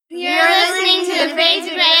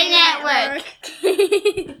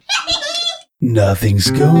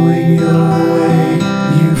Nothing's going your way.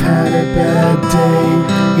 You've had a bad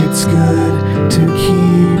day. It's good to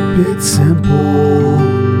keep it simple.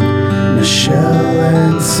 Michelle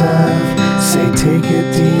and Seth say take a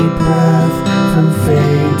deep breath from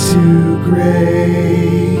fade to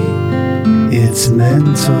gray. It's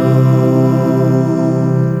mental.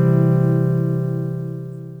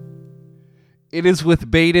 It is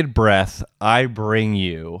with bated breath I bring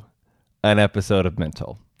you an episode of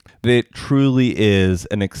Mental. It truly is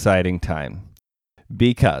an exciting time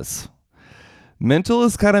because Mental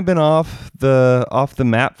has kind of been off the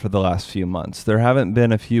map for the last few months. There haven't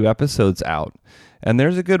been a few episodes out, and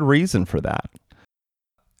there's a good reason for that.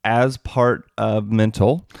 As part of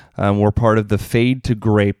Mental, we're part of the Fade to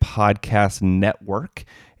Gray podcast network.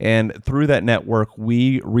 And through that network,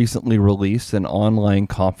 we recently released an online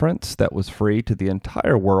conference that was free to the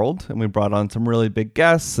entire world. And we brought on some really big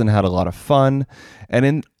guests and had a lot of fun. And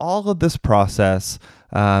in all of this process,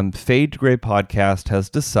 Fade to Gray podcast has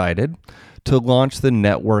decided to launch the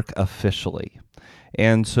network officially.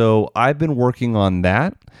 And so I've been working on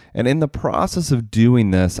that. And in the process of doing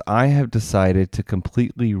this, I have decided to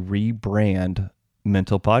completely rebrand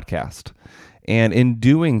Mental Podcast. And in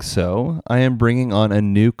doing so, I am bringing on a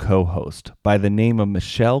new co-host by the name of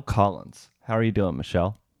Michelle Collins. How are you doing,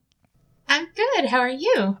 Michelle? I'm good. How are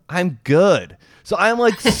you? I'm good. So I'm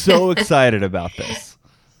so excited about this.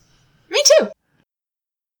 Me too.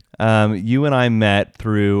 You and I met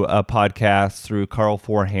through a podcast through Carl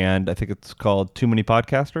Forehand. I think it's called Too Many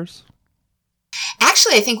Podcasters.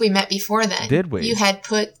 Actually, I think we met before then. Did we? You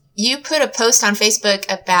put a post on Facebook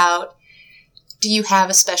about, do you have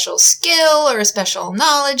a special skill or a special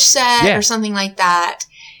knowledge set or something like that?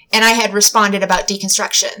 And I had responded about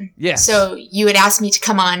deconstruction. Yes. So you had asked me to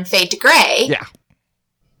come on Fade to Gray. Yeah.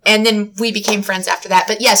 And then we became friends after that.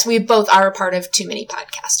 But yes, we both are a part of Too Many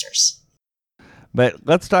Podcasters. But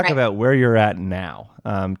let's talk about where you're at now.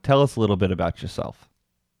 Tell us a little bit about yourself.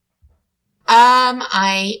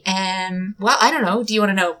 I am, I don't know. Do you want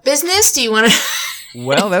to know business? Do you want to?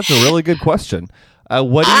 Well, that's a really good question.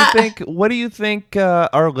 What do you think? What do you think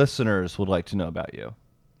our listeners would like to know about you?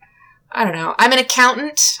 I don't know. I'm an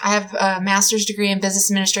accountant. I have a master's degree in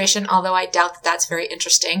business administration, although I doubt that that's very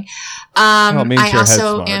interesting. It means I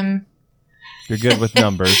also am. You're good with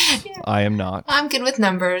numbers. Yeah. I am not. I'm good with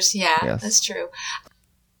numbers. Yeah, yes. That's true.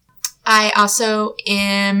 I also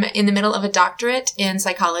am in the middle of a doctorate in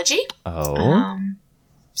psychology. Oh.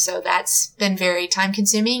 So that's been very time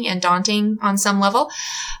consuming and daunting on some level.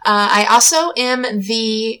 I also am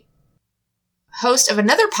the host of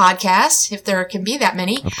another podcast, if there can be that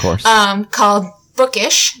many. Of course. Called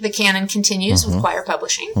Bookish, The Canon Continues with Quire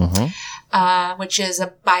Publishing, which is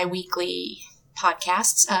a bi-weekly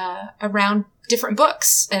podcast around different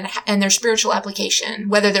books and their spiritual application,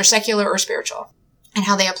 whether they're secular or spiritual, and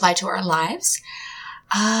how they apply to our lives.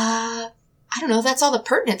 I don't know. That's all the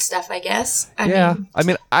pertinent stuff, I guess.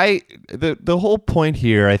 The whole point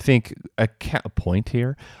here, I think, I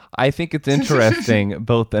think it's interesting,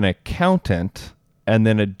 both an accountant and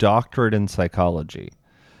then a doctorate in psychology.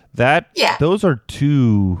 Those are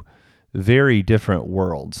two very different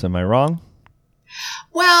worlds. Am I wrong?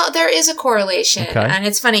 Well, there is a correlation, okay. And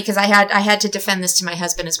it's funny because I had to defend this to my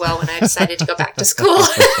husband as well when I decided to go back to school.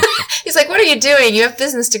 He's like, "What are you doing? You have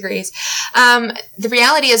business degrees." The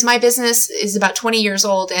reality is, my business is about 20 years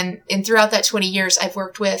old, and throughout that 20 years, I've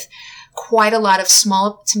worked with quite a lot of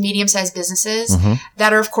small to medium-sized businesses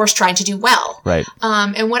that are, of course, trying to do well. Right.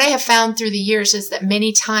 And what I have found through the years is that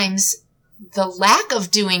many times the lack of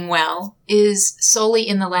doing well is solely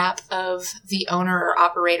in the lap of the owner or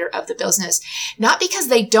operator of the business. Not because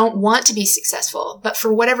they don't want to be successful, but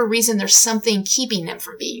for whatever reason, there's something keeping them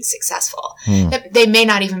from being successful that they may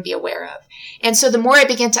not even be aware of. And so the more I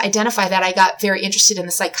began to identify that, I got very interested in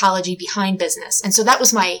the psychology behind business. And so that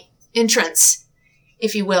was my entrance,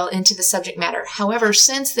 if you will, into the subject matter. However,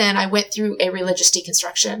 since then, I went through a religious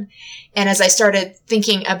deconstruction. And as I started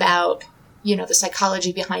thinking about the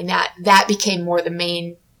psychology behind that became more the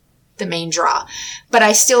main draw. But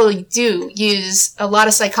I still do use a lot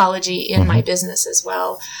of psychology in my business as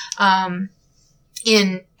well,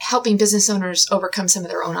 in helping business owners overcome some of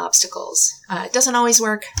their own obstacles. It doesn't always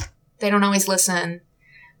work. They don't always listen,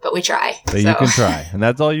 but we try. So you can try. And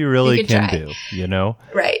that's all you really can do,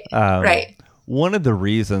 Right, right. One of the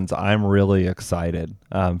reasons I'm really excited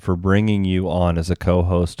for bringing you on as a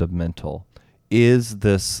co-host of Mental is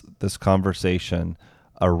this conversation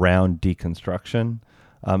around deconstruction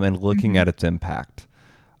and looking at its impact.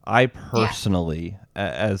 I personally,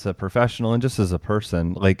 as a professional and just as a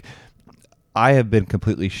person, I have been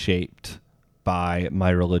completely shaped by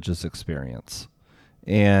my religious experience.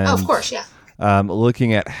 And Oh, of course, yeah.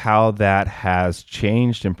 Looking at how that has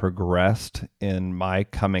changed and progressed in my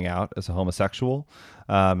coming out as a homosexual,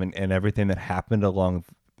 and everything that happened along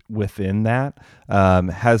within that,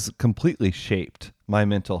 has completely shaped my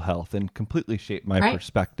mental health and completely shaped my Right.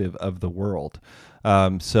 perspective of the world.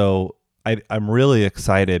 So I'm really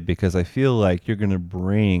excited because I feel like you're going to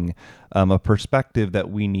bring a perspective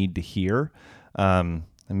that we need to hear.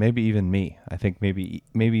 And maybe even me. I think maybe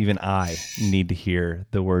even I need to hear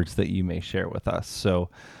the words that you may share with us. So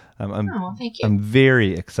Oh, thank you. I'm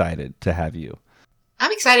very excited to have you.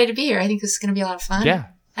 I'm excited to be here. I think this is going to be a lot of fun. Yeah.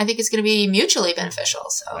 I think it's going to be mutually beneficial.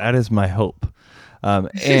 So That is my hope.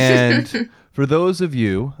 And for those of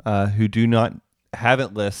you who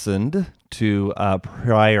haven't listened to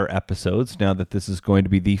prior episodes, now that this is going to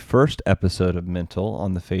be the first episode of Mental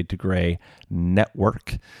on the Fade to Gray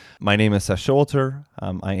network, my name is Seth Scholter.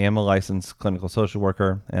 I am a licensed clinical social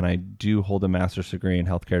worker, and I do hold a master's degree in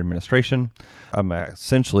healthcare administration. I'm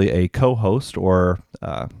essentially a co-host or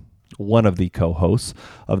one of the co-hosts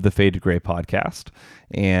of the Fade to Gray podcast,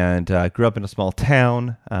 and grew up in a small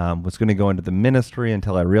town, was going to go into the ministry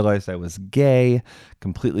until I realized I was gay,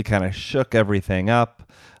 completely kind of shook everything up,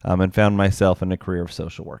 and found myself in a career of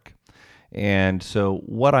social work. And so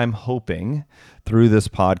what I'm hoping through this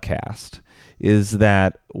podcast is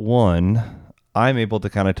that, one, I'm able to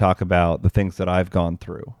kind of talk about the things that I've gone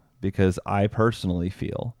through, because I personally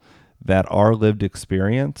feel that our lived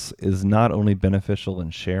experience is not only beneficial in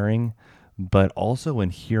sharing, but also in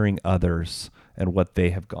hearing others and what they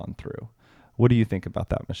have gone through. What do you think about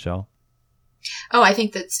that, Michelle? Oh, I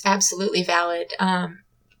think that's absolutely valid.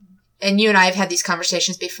 And you and I have had these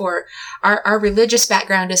conversations before. Our religious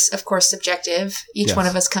background is, of course, subjective. Each Yes. one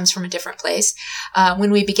of us comes from a different place. When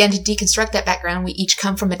we begin to deconstruct that background, we each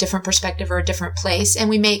come from a different perspective or a different place, and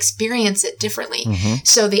we may experience it differently.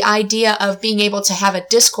 So the idea of being able to have a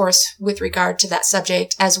discourse with regard to that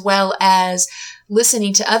subject, as well as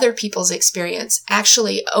listening to other people's experience,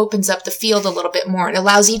 actually opens up the field a little bit more. It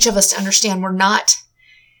allows each of us to understand we're not,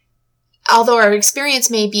 although our experience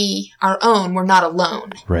may be our own, we're not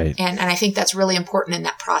alone. Right. And I think that's really important in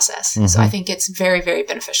that process. So I think it's very, very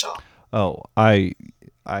beneficial. Oh, I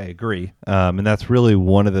agree. And that's really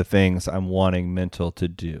one of the things I'm wanting Mental to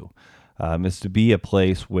do, is to be a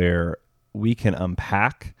place where we can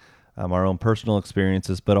unpack our own personal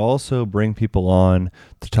experiences, but also bring people on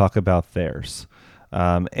to talk about theirs,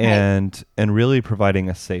 and really providing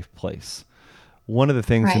a safe place. One of the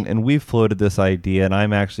things, Right. and we've floated this idea, and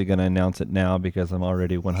I'm actually going to announce it now because I'm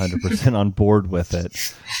already 100% on board with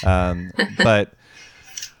it. But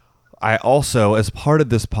I also, as part of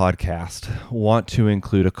this podcast, want to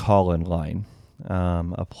include a call-in line,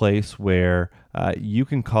 a place where you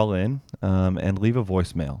can call in and leave a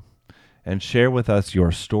voicemail and share with us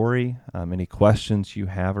your story, any questions you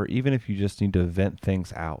have, or even if you just need to vent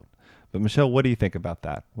things out. But Michelle, what do you think about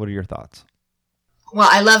that? What are your thoughts? Well,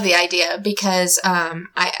 I love the idea because,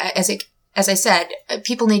 as I said,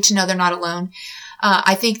 people need to know they're not alone.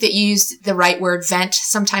 I think that you used the right word, vent.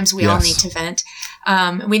 Sometimes we all Yes. need to vent.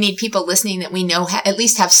 We need people listening that we know at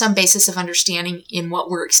least have some basis of understanding in what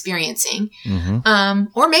we're experiencing.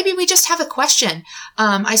 Or maybe we just have a question.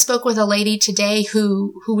 I spoke with a lady today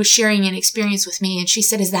who was sharing an experience with me, and she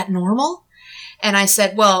said, "Is that normal?" And I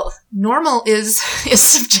said, well, normal is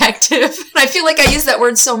subjective. I feel like I use that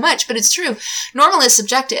word so much, but it's true. Normal is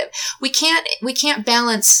subjective. We can't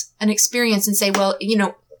balance an experience and say, well,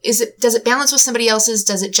 does it balance with somebody else's?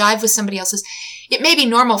 Does it jive with somebody else's? It may be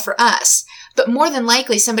normal for us, but more than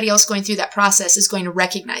likely somebody else going through that process is going to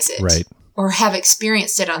recognize it. Right. Or have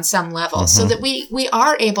experienced it on some level, so that we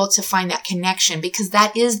are able to find that connection, because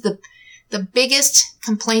that is the biggest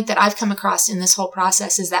complaint that I've come across in this whole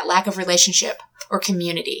process is that lack of relationship or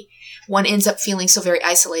community. One ends up feeling so very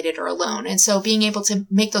isolated or alone. And so being able to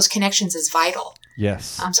make those connections is vital.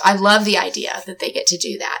 Yes. So I love the idea that they get to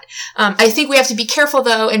do that. I think we have to be careful,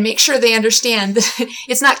 though, and make sure they understand that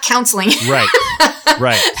it's not counseling. Right.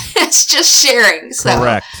 Right. It's just sharing. So.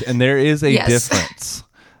 Correct. And there is a Yes. difference.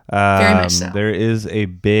 Very much so. There is a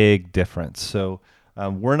big difference. So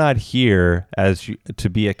we're not here to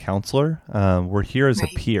be a counselor. We're here as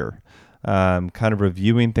Right. a peer, kind of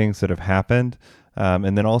reviewing things that have happened,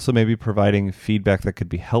 and then also maybe providing feedback that could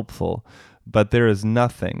be helpful. But there is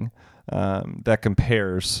nothing that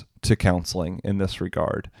compares to counseling in this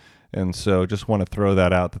regard. And so just want to throw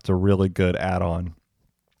that out. That's a really good add-on,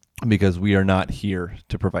 because we are not here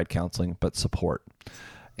to provide counseling, but support.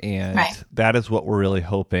 And Right. that is what we're really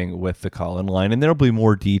hoping with the call-in line. And there'll be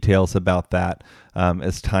more details about that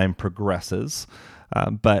as time progresses.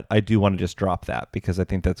 But I do want to just drop that because I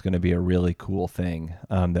think that's going to be a really cool thing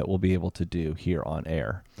that we'll be able to do here on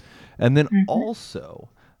air. And then also,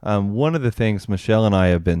 one of the things Michelle and I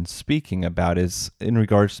have been speaking about is in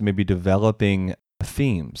regards to maybe developing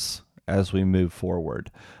themes as we move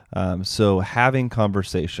forward. So having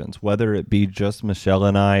conversations, whether it be just Michelle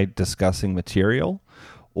and I discussing material,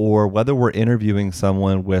 or whether we're interviewing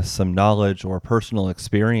someone with some knowledge or personal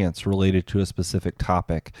experience related to a specific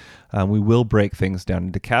topic, we will break things down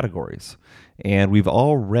into categories. And we've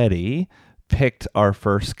already picked our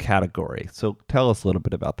first category. So tell us a little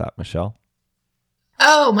bit about that, Michelle.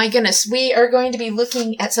 Oh my goodness. We are going to be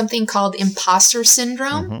looking at something called imposter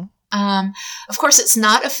syndrome. Of course, it's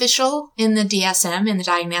not official in the DSM, in the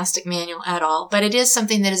diagnostic manual at all, but it is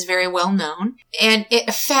something that is very well known, and it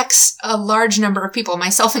affects a large number of people,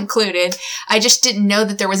 myself included. I just didn't know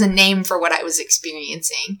that there was a name for what I was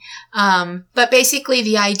experiencing. But basically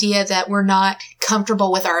the idea that we're not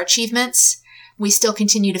comfortable with our achievements, we still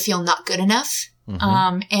continue to feel not good enough,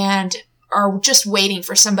 and are just waiting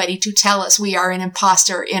for somebody to tell us we are an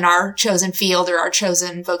imposter in our chosen field or our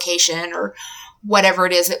chosen vocation or whatever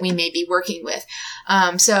it is that we may be working with.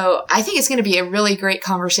 So I think it's going to be a really great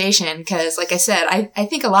conversation because, like I said, I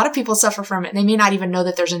think a lot of people suffer from it. They may not even know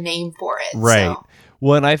that there's a name for it. Right. So.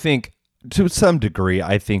 Well, and I think to some degree,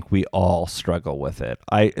 I think we all struggle with it.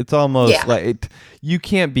 It's almost like you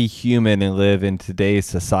can't be human and live in today's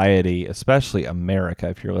society, especially America,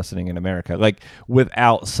 if you're listening in America, like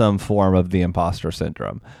without some form of the imposter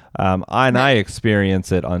syndrome. I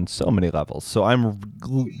experience it on so many levels. So I'm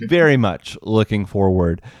very much looking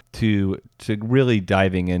forward to really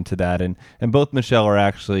diving into that. And both Michelle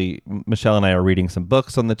and I are reading some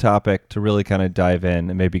books on the topic to really kind of dive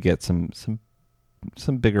in and maybe get some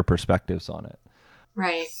bigger perspectives on it.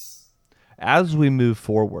 Right. As we move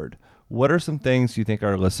forward, what are some things you think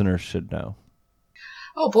our listeners should know?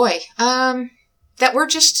 Oh boy. That we're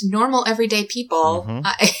just normal everyday people.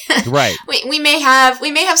 Right. We may have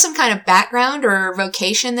some kind of background or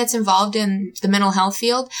vocation that's involved in the mental health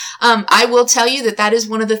field. I will tell you that is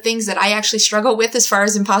one of the things that I actually struggle with as far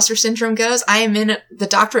as imposter syndrome goes. I am in the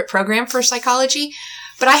doctorate program for psychology,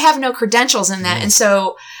 but I have no credentials in that. And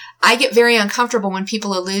so I get very uncomfortable when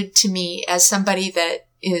people allude to me as somebody that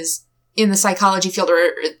is in the psychology field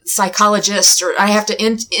or psychologist, or I have to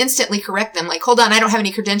instantly correct them. Like, hold on, I don't have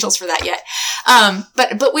any credentials for that yet.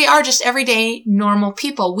 But we are just everyday normal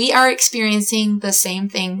people. We are experiencing the same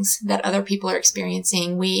things that other people are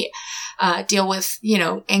experiencing. We deal with,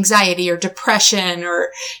 anxiety or depression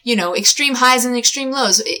or, extreme highs and extreme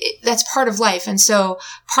lows. That's part of life. And so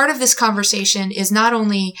part of this conversation is not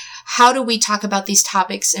only how do we talk about these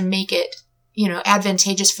topics and make it,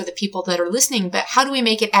 advantageous for the people that are listening, but how do we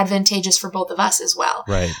make it advantageous for both of us as well?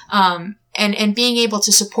 Right. And being able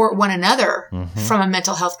to support one another from a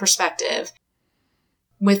mental health perspective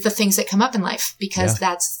with the things that come up in life, because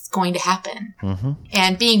that's going to happen.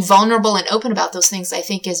 And being vulnerable and open about those things, I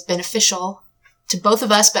think, is beneficial to both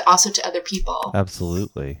of us, but also to other people.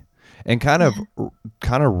 Absolutely. And kind of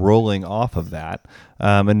rolling off of that,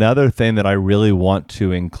 another thing that I really want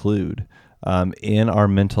to include in our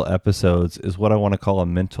mental episodes is what I want to call a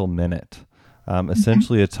mental minute.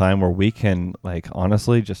 Essentially a time where we can,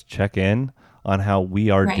 honestly just check in on how we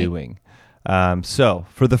are doing. So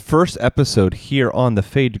for the first episode here on the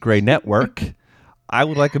Fade to Gray Network, I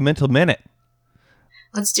would like a mental minute.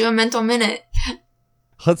 Let's do a mental minute.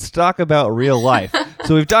 Let's talk about real life.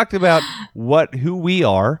 So we've talked about who we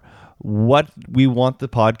are, what we want the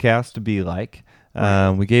podcast to be like.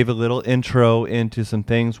 We gave a little intro into some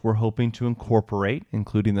things we're hoping to incorporate,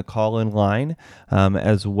 including the call-in line,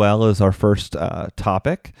 as well as our first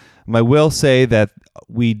topic. I will say that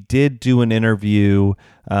we did do an interview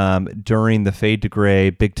during the Fade to Gray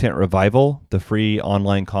Big Tent Revival, the free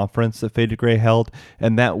online conference that Fade to Gray held,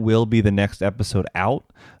 and that will be the next episode out.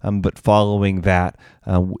 But following that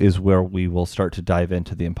is where we will start to dive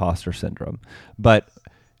into the imposter syndrome. But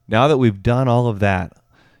now that we've done all of that,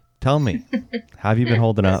 tell me, how have you been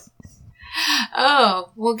holding up?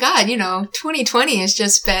 Oh, well, God, 2020 has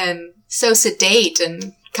just been so sedate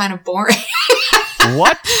and kind of boring.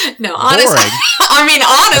 What? No, honestly. Boring?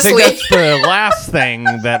 Honestly. I think that's the last thing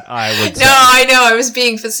that I would say. No, I know. I was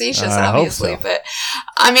being facetious, obviously. Hope so.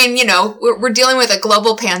 But, we're dealing with a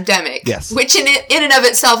global pandemic. Yes. Which in and of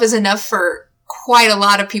itself is enough for quite a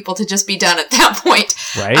lot of people to just be done at that point.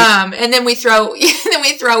 Right. And then we throw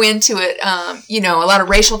into it, a lot of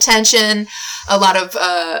racial tension, a lot of,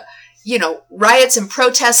 riots and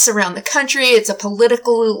protests around the country. It's a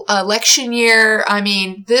political election year.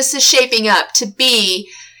 This is shaping up to be,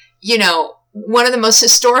 one of the most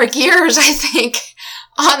historic years, I think,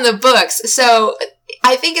 on the books. So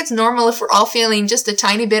I think it's normal if we're all feeling just a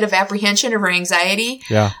tiny bit of apprehension or anxiety.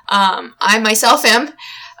 Yeah. I myself am,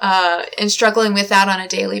 and struggling with that on a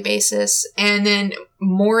daily basis. And then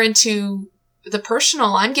more into the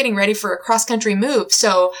personal, I'm getting ready for a cross-country move.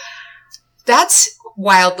 So that's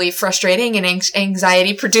wildly frustrating and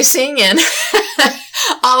anxiety producing and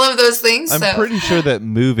all of those things. I'm pretty sure that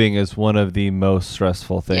moving is one of the most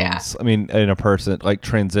stressful things. Yeah. I mean, in a person, like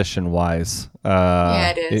transition wise.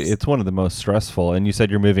 Yeah, it is. It's one of the most stressful. And you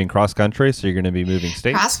said you're moving cross country, so you're going to be moving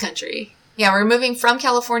states? Cross country. Yeah, we're moving from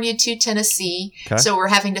California to Tennessee. Okay. So we're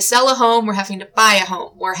having to sell a home. We're having to buy a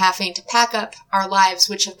home. We're having to pack up our lives,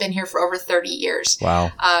 which have been here for over 30 years.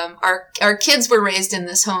 Wow. Our kids were raised in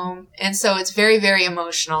this home. And so it's very, very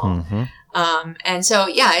emotional. Mm-hmm. And so,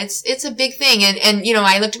 yeah, it's a big thing. And, you know,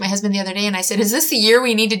 I looked at my husband the other day and I said, is this the year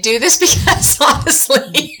we need to do this? Because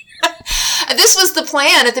honestly, this was the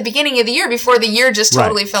plan at the beginning of the year before the year just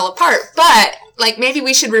totally fell apart. But like, maybe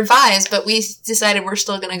we should revise, but we decided we're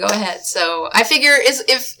still going to go ahead. So I figure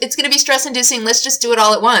if it's going to be stress inducing, let's just do it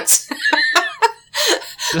all at once.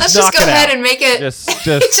 Let's just go ahead and make it. Just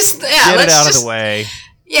get it out of the way.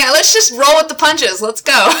 Yeah, let's just roll with the punches. Let's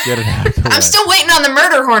go. Get it out of the way. I'm still waiting on the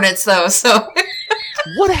murder hornets, though. So,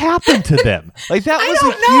 what happened to them? Like that was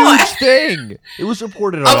a huge thing. It was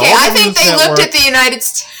reported on. Okay, all I the think news they looked networks. at the United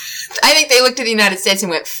States. I think they looked at the United States and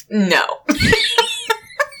went, no.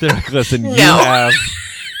 They're like, listen, you No. have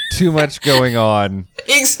too much going on.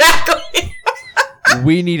 Exactly.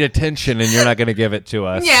 We need attention, and you're not going to give it to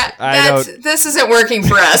us. Yeah, this isn't working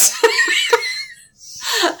for us.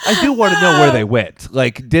 I do want to know where they went.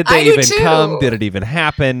 Like, did I they do even too. come? Did it even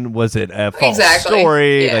happen? Was it a false Exactly.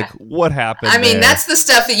 story? Yeah. Like, what happened? I mean, there? that's the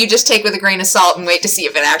stuff that you just take with a grain of salt and wait to see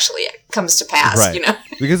if it actually comes to pass, right. you know?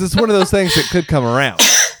 Because it's one of those things that could come around.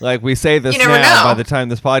 Like we say this You never now, know. by the time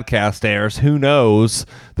this podcast airs, who knows?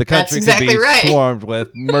 The country That's exactly could be right. swarmed with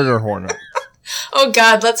murder hornets. Oh,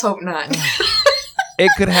 God, let's hope not.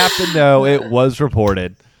 It could happen, though. It was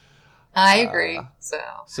reported. I agree.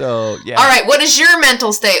 So, yeah. All right, what does your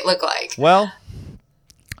mental state look like? Well,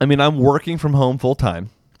 I mean, I'm working from home full time,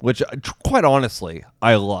 which, quite honestly,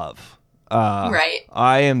 I love. Right.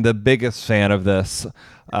 I am the biggest fan of this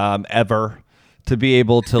ever. To be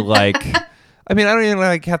able to, like, I mean, I don't even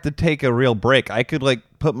like have to take a real break. I could like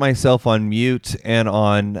put myself on mute and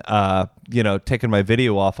on, taking my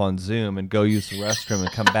video off on Zoom and go use the restroom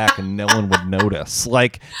and come back and no one would notice.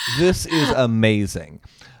 Like, this is amazing.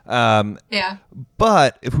 Yeah.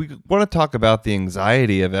 But if we want to talk about the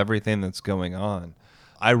anxiety of everything that's going on,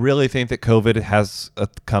 I really think that COVID has a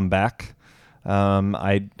comeback.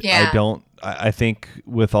 I think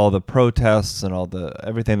with all the protests and all the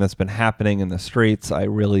everything that's been happening in the streets, I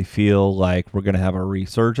really feel like we're going to have a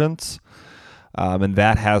resurgence. And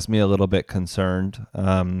that has me a little bit concerned.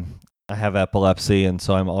 I have epilepsy, and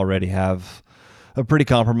so I'm already have a pretty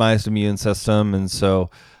compromised immune system. And so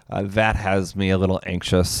that has me a little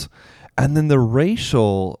anxious. And then the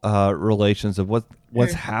racial relations of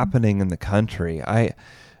what's happening in the country.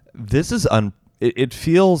 It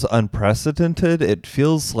feels unprecedented. It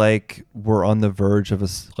feels like we're on the verge of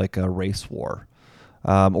a race war.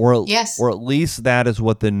 Or at least that is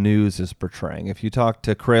what the news is portraying. If you talk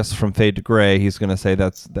to Chris from Fade to Gray, he's going to say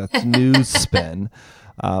that's news spin.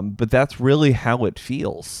 But that's really how it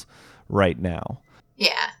feels right now.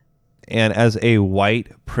 Yeah. And as a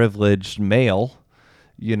white, privileged male,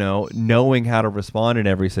 knowing how to respond in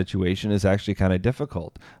every situation is actually kind of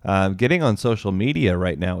difficult. Getting on social media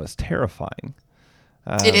right now is terrifying.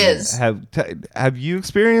 It is. Have you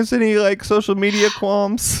experienced any like social media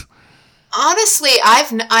qualms? Honestly,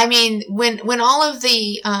 when all of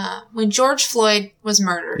when George Floyd was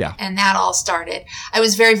murdered and that all started, I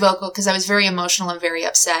was very vocal because I was very emotional and very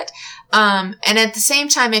upset. And at the same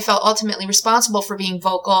time, I felt ultimately responsible for being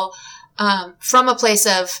vocal, from a place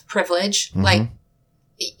of privilege. Mm-hmm. Like,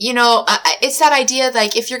 it's that idea,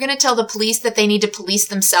 like, if you're going to tell the police that they need to police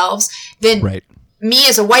themselves, then me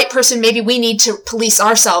as a white person, maybe we need to police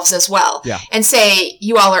ourselves as well and say,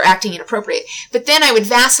 you all are acting inappropriate. But then I would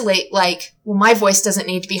vacillate like, well, my voice doesn't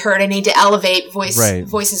need to be heard. I need to elevate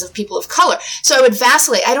voices of people of color. So I would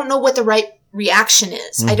vacillate. I don't know what the right reaction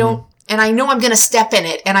is. Mm-hmm. And I know I'm going to step in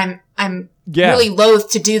it, and I'm really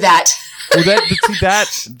loath to do that. Well,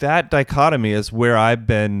 that dichotomy is where I've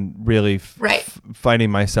been really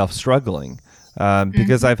finding myself struggling.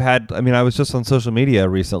 Because I was just on social media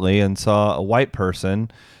recently and saw a white person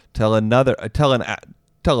tell a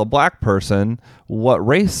black person what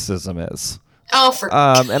racism is. Oh,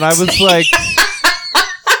 and I was like,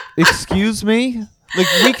 excuse me? Like,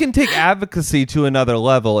 we can take advocacy to another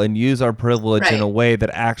level and use our privilege in Right. a way that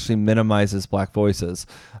actually minimizes Black voices.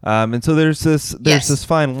 And so there's this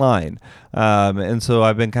fine line. And so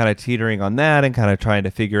I've been kind of teetering on that and kind of trying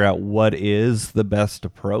to figure out what is the best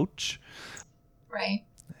approach. Right.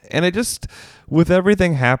 And it just, with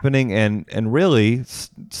everything happening and really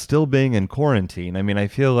still being in quarantine, I mean, I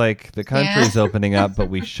feel like the country's opening up, but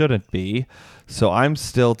we shouldn't be. So I'm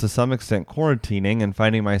still, to some extent, quarantining and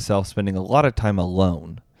finding myself spending a lot of time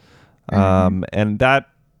alone. And that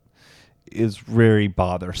is very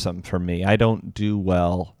bothersome for me. I don't do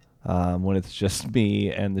well when it's just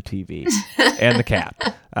me and the TV and the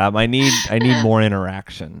cat. I need more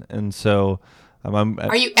interaction. And so...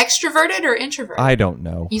 Are you extroverted or introverted? I don't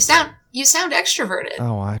know. You sound extroverted.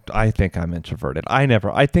 Oh, I think I'm introverted.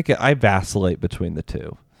 I think I vacillate between the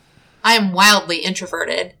two. I am wildly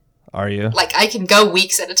introverted. Are you? Like, I can go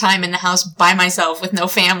weeks at a time in the house by myself with no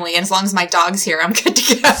family, and as long as my dog's here, I'm good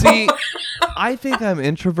to go. See, I think I'm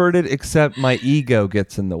introverted, except my ego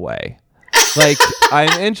gets in the way. Like,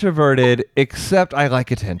 I'm introverted, except I like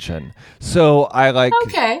attention. So I like...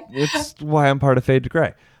 Okay. It's why I'm part of Fade to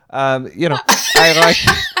Gray. I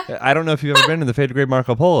don't know if you've ever been in the Fade to Gray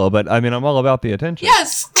Marco Polo, but I mean, I'm all about the attention.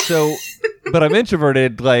 Yes. So, but I'm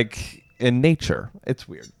introverted, like, in nature. It's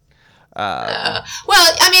weird. Well,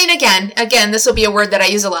 I mean, again, this will be a word that I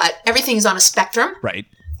use a lot. Everything's on a spectrum. Right.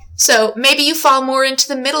 So maybe you fall more into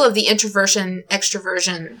the middle of the introversion,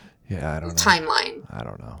 extroversion timeline. I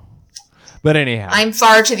don't know. But anyhow. I'm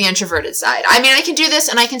far to the introverted side. I mean, I can do this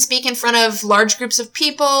and I can speak in front of large groups of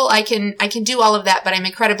people. I can do all of that, but I'm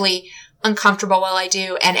incredibly uncomfortable while I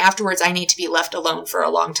do. And afterwards, I need to be left alone for a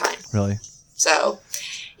long time. Really? So,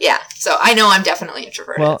 yeah. So I know I'm definitely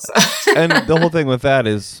introverted. Well, so. And the whole thing with that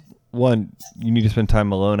is, one, you need to spend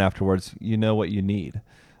time alone afterwards. You know what you need.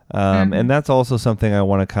 And that's also something I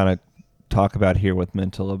want to kind of talk about here with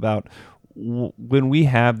Mental, about when we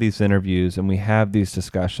have these interviews and we have these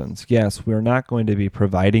discussions. Yes, we're not going to be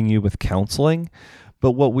providing you with counseling,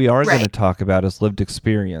 but what we are going to talk about is lived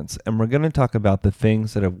experience. And we're going to talk about the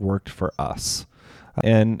things that have worked for us.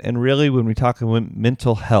 And really, when we talk about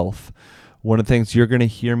mental health, one of the things you're going to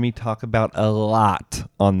hear me talk about a lot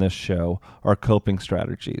on this show are coping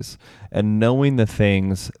strategies and knowing the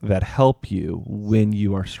things that help you when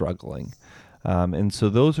you are struggling. And so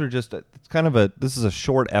those are just, this is a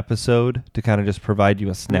short episode to kind of just provide you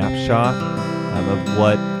a snapshot of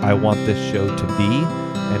what I want this show to be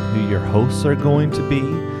and who your hosts are going to be.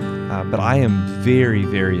 But I am very,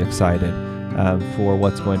 very excited for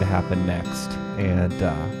what's going to happen next. And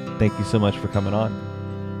thank you so much for coming on.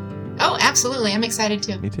 Oh, absolutely. I'm excited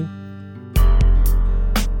too. Me too.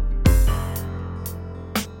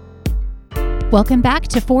 Welcome back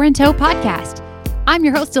to Four in Tow Podcast. I'm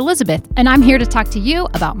your host, Elizabeth, and I'm here to talk to you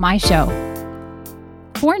about my show.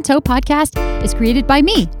 Four in Tow Podcast is created by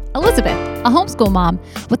me, Elizabeth, a homeschool mom,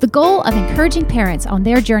 with the goal of encouraging parents on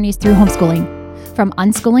their journeys through homeschooling. From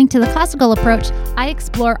unschooling to the classical approach, I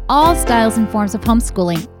explore all styles and forms of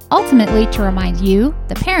homeschooling, ultimately to remind you,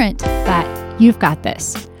 the parent, that you've got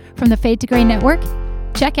this. From the Fade to Gray Network,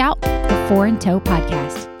 check out the Four in Tow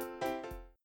Podcast.